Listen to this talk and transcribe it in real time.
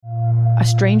a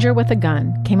stranger with a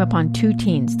gun came upon two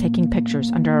teens taking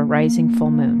pictures under a rising full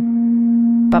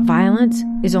moon. But violence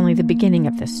is only the beginning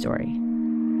of this story.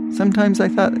 Sometimes I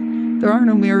thought, there are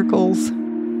no miracles.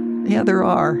 Yeah, there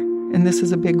are, and this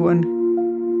is a big one.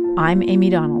 I'm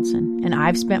Amy Donaldson, and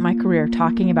I've spent my career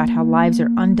talking about how lives are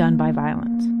undone by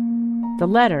violence. The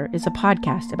Letter is a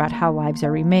podcast about how lives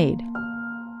are remade.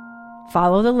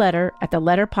 Follow The Letter at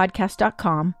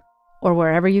theletterpodcast.com or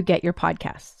wherever you get your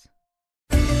podcasts.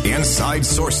 Inside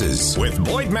Sources with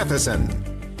Boyd Matheson.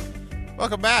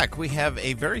 Welcome back. We have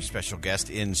a very special guest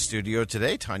in studio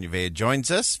today. Tanya Vea joins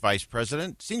us,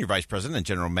 Senior Vice President and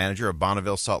General Manager of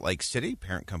Bonneville Salt Lake City,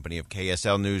 parent company of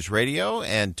KSL News Radio.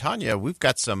 And Tanya, we've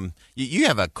got you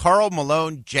have a Karl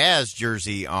Malone Jazz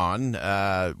jersey on.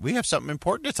 We have something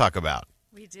important to talk about.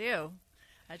 We do.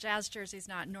 A Jazz jersey's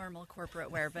not normal corporate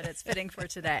wear, but it's fitting for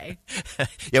today.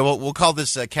 Yeah, we'll call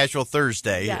this Casual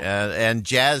Thursday and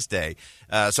Jazz Day.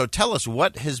 So tell us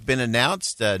what has been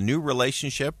announced, a new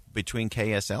relationship between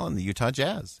KSL and the Utah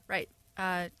Jazz. Right.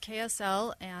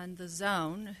 KSL and the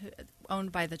Zone,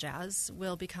 owned by the Jazz,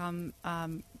 will become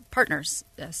partners.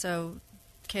 So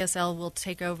KSL will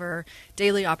take over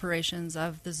daily operations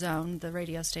of the Zone, the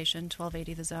radio station,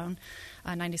 1280 The Zone,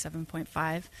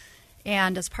 97.5.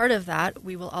 And as part of that,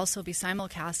 we will also be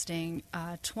simulcasting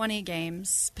 20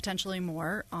 games, potentially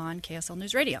more, on KSL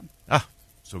News Radio.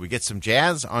 So we get some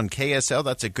jazz on KSL.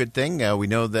 That's a good thing. We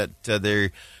know that they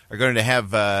are going to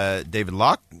have David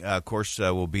Locke, of course,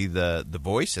 will be the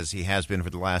voice, as he has been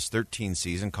for the last 13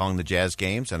 seasons, calling the Jazz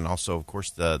games. And also, of course,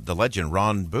 the legend,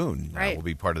 Ron Boone, will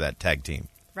be part of that tag team.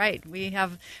 Right.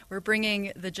 We're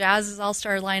bringing the Jazz's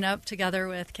all-star lineup together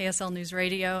with KSL News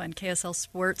Radio and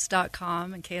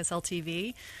KSLSports.com and KSL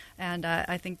TV. And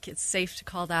I think it's safe to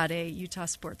call that a Utah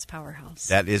sports powerhouse.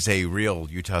 That is a real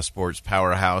Utah sports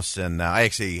powerhouse. And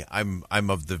I'm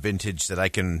of the vintage that I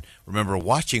can remember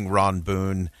watching Ron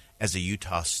Boone as a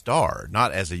Utah Star,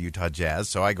 not as a Utah Jazz.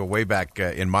 So I go way back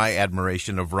in my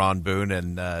admiration of Ron Boone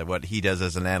and what he does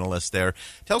as an analyst there.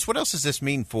 Tell us, what else does this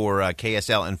mean for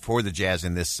KSL and for the Jazz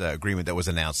in this agreement that was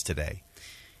announced today?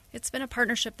 It's been a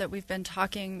partnership that we've been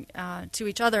talking to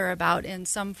each other about in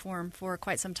some form for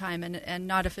quite some time, and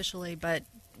not officially, but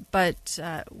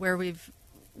where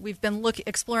we've been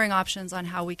exploring options on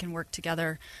how we can work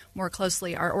together more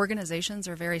closely. Our organizations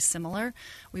are very similar.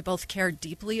 We both care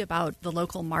deeply about the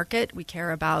local market. We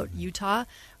care about Utah.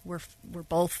 We're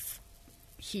both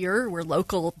here. We're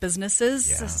local businesses.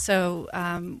 Yeah. So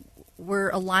we're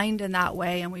aligned in that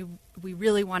way, and we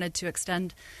really wanted to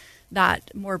extend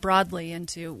that more broadly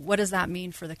into what does that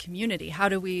mean for the community? How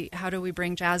do we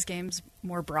bring Jazz games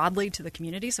more broadly to the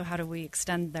community? So how do we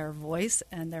extend their voice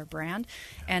and their brand?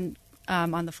 And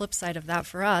on the flip side of that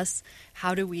for us,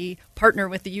 how do we partner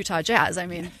with the Utah Jazz? I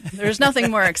mean, there's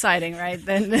nothing more exciting, right,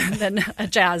 than a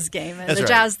Jazz game. And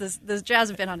the Jazz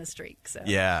have been on a streak. So.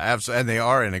 Yeah, absolutely. And they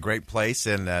are in a great place,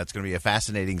 and it's going to be a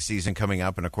fascinating season coming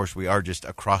up. And, of course, we are just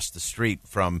across the street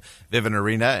from Vivint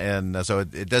Arena, and so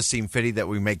it does seem fitting that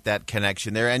we make that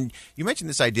connection there. And you mentioned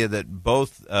this idea that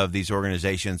both of these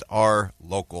organizations are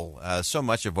local. So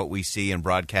much of what we see in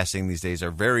broadcasting these days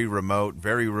are very remote,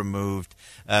 very removed.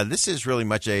 This is really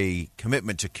much a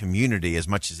commitment to community as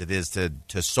much as it is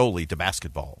to solely to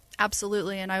basketball.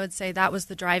 Absolutely, and I would say that was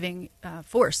the driving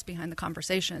force behind the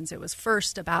conversations. It was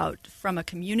first about, from a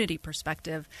community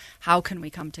perspective, how can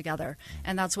we come together?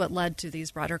 And that's what led to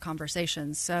these broader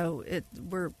conversations. So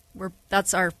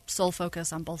that's our sole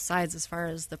focus on both sides as far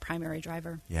as the primary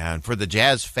driver. Yeah, and for the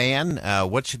Jazz fan,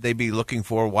 what should they be looking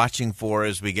for, watching for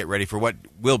as we get ready for what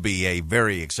will be a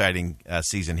very exciting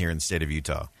season here in the state of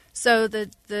Utah? So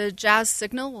the Jazz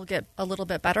signal will get a little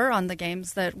bit better on the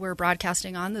games that we're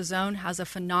broadcasting on. The Zone has a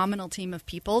phenomenal team of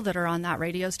people that are on that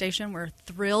radio station. We're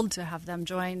thrilled to have them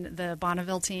join the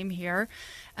Bonneville team here.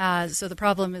 So the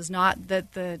problem is not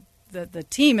that the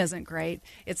team isn't great.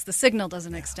 It's the signal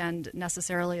doesn't extend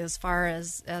necessarily as far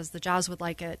as the Jazz would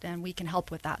like it, and we can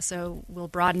help with that. So we'll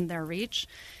broaden their reach.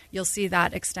 You'll see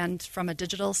that extend from a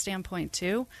digital standpoint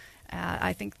too.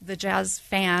 I think the Jazz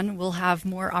fan will have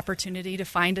more opportunity to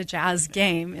find a Jazz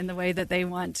game in the way that they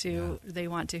want to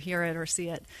hear it or see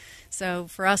it. So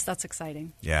for us, that's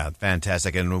exciting. Yeah,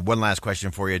 fantastic. And one last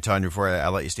question for you, Tanya, before I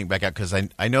let you sneak back out, because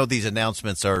I know these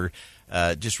announcements are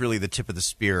just really the tip of the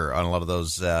spear on a lot of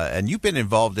those. And you've been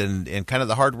involved in kind of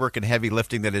the hard work and heavy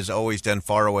lifting that is always done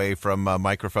far away from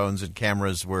microphones and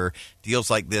cameras, where deals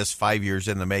like this, 5 years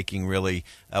in the making, really.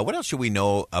 What else should we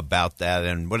know about that,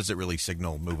 and what does it really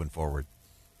signal moving forward?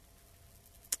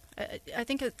 I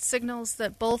think it signals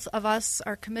that both of us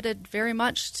are committed very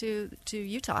much to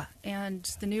Utah, and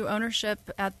the new ownership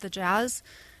at the Jazz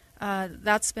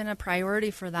That's been a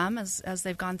priority for them as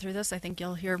they've gone through this. I think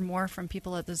you'll hear more from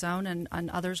people at the Zone and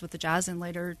others with the Jazz in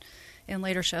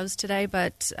later shows today.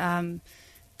 But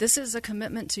this is a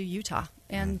commitment to Utah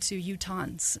and to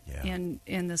Utahns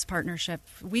in this partnership.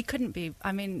 We couldn't be.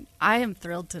 I mean, I am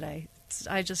thrilled today.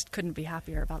 I just couldn't be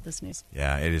happier about this news.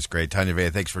 Yeah, it is great. Tanya Vea,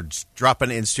 thanks for dropping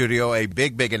in studio. A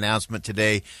big announcement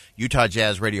today. Utah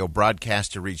Jazz Radio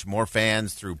broadcast to reach more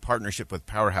fans through partnership with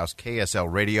Powerhouse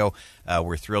KSL Radio.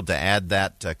 We're thrilled to add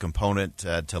that component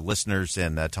to listeners.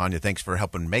 And Tanya, thanks for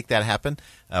helping make that happen.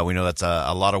 We know that's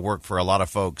a lot of work for a lot of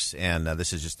folks, and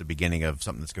this is just the beginning of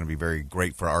something that's going to be very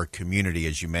great for our community,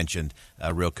 as you mentioned,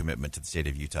 a real commitment to the state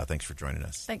of Utah. Thanks for joining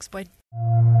us. Thanks, Boyd.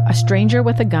 A stranger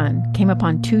with a gun came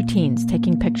upon two teens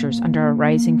taking pictures under a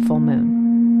rising full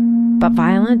moon. But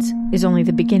violence is only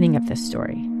the beginning of this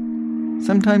story.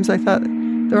 Sometimes I thought,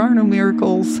 there are no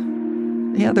miracles.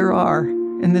 Yeah, there are,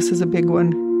 and this is a big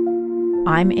one.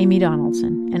 I'm Amy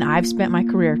Donaldson, and I've spent my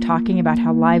career talking about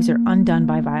how lives are undone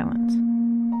by violence.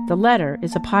 The Letter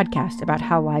is a podcast about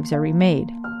how lives are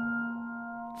remade.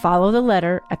 Follow The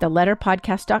Letter at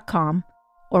theletterpodcast.com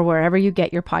or wherever you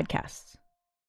get your podcasts.